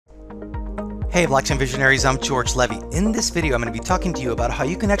Hey blockchain visionaries, I'm George Levy. In this video, I'm going to be talking to you about how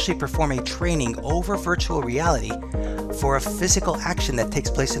you can actually perform a training over virtual reality for a physical action that takes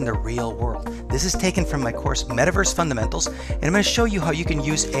place in the real world. This is taken from my course Metaverse Fundamentals, and I'm going to show you how you can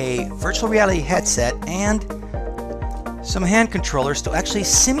use a virtual reality headset and some hand controllers to actually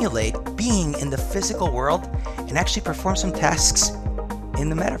simulate being in the physical world and actually perform some tasks in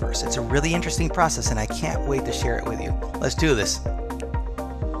the metaverse. It's a really interesting process and I can't wait to share it with you. Let's do this.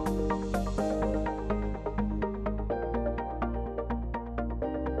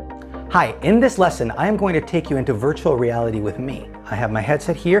 Hi, in this lesson, I am going to take you into virtual reality with me. I have my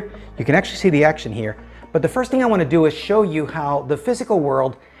headset here. You can actually see the action here. But the first thing I want to do is show you how the physical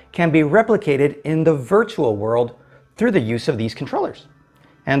world can be replicated in the virtual world through the use of these controllers.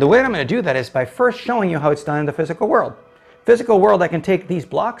 And the way I'm going to do that is by first showing you how it's done in the physical world. Physical world, I can take these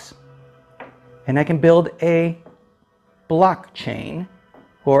blocks and I can build a blockchain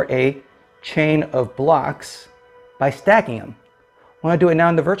or a chain of blocks by stacking them. When I do it now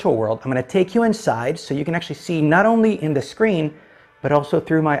in the virtual world, I'm going to take you inside so you can actually see not only in the screen, but also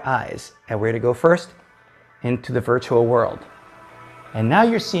through my eyes. And we're going to go first into the virtual world. And now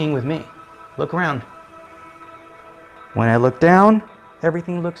you're seeing with me. Look around. When I look down,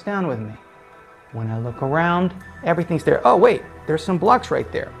 everything looks down with me. When I look around, everything's there. Oh, wait, there's some blocks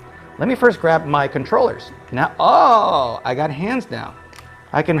right there. Let me first grab my controllers. Now, oh, I got hands now.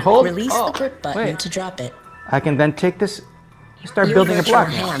 I can hold. Release the grip button to drop it. I can then take this. Start building a block.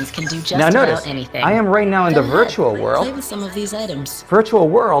 Hands can do just now notice, about anything. I am right now in the virtual world. Play with some of these items. Virtual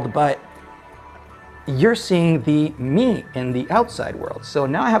world, but you're seeing the me in the outside world. So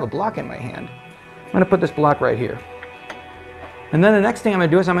now I have a block in my hand. I'm going to put this block right here. And then the next thing I'm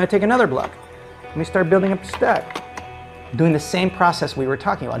going to do is I'm going to take another block. Let me start building up the stack. Doing the same process we were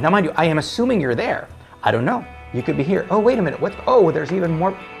talking about. Now mind you, I am assuming you're there. I don't know. You could be here. Oh, wait a minute. What? Oh, there's even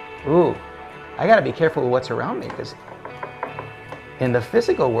more. Ooh, I got to be careful with what's around me because in the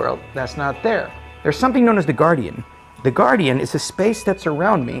physical world, that's not there. There's something known as the guardian. The guardian is a space that's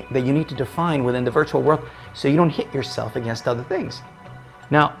around me that you need to define within the virtual world so you don't hit yourself against other things.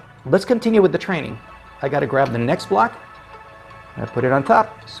 Now, let's continue with the training. I got to grab the next block. I put it on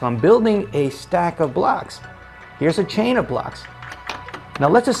top. So I'm building a stack of blocks. Here's a chain of blocks. Now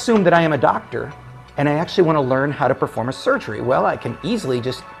let's assume that I am a doctor and I actually want to learn how to perform a surgery. Well, I can easily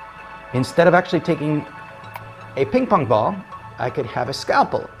just, instead of actually taking a ping pong ball, I could have a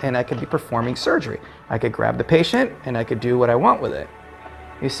scalpel and I could be performing surgery. I could grab the patient and I could do what I want with it.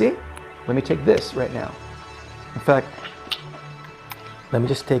 You see? Let me take this right now. In fact, let me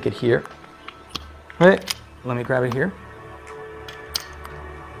just take it here. Right? Let me grab it here.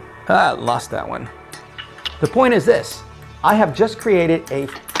 Ah, lost that one. The point is this. I have just created a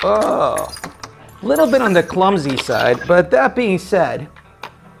little bit on the clumsy side, but that being said,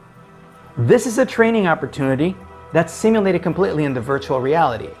 this is a training opportunity that's simulated completely in the virtual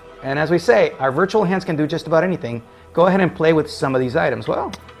reality. And as we say, our virtual hands can do just about anything. Go ahead and play with some of these items.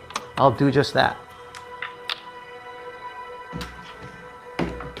 Well, I'll do just that.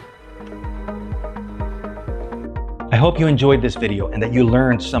 I hope you enjoyed this video and that you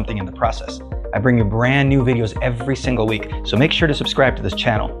learned something in the process. I bring you brand new videos every single week, so make sure to subscribe to this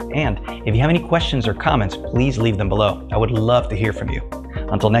channel. And if you have any questions or comments, please leave them below. I would love to hear from you.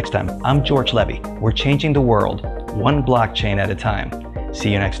 Until next time, I'm George Levy. We're changing the world one blockchain at a time.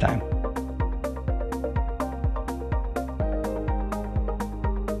 See you next time.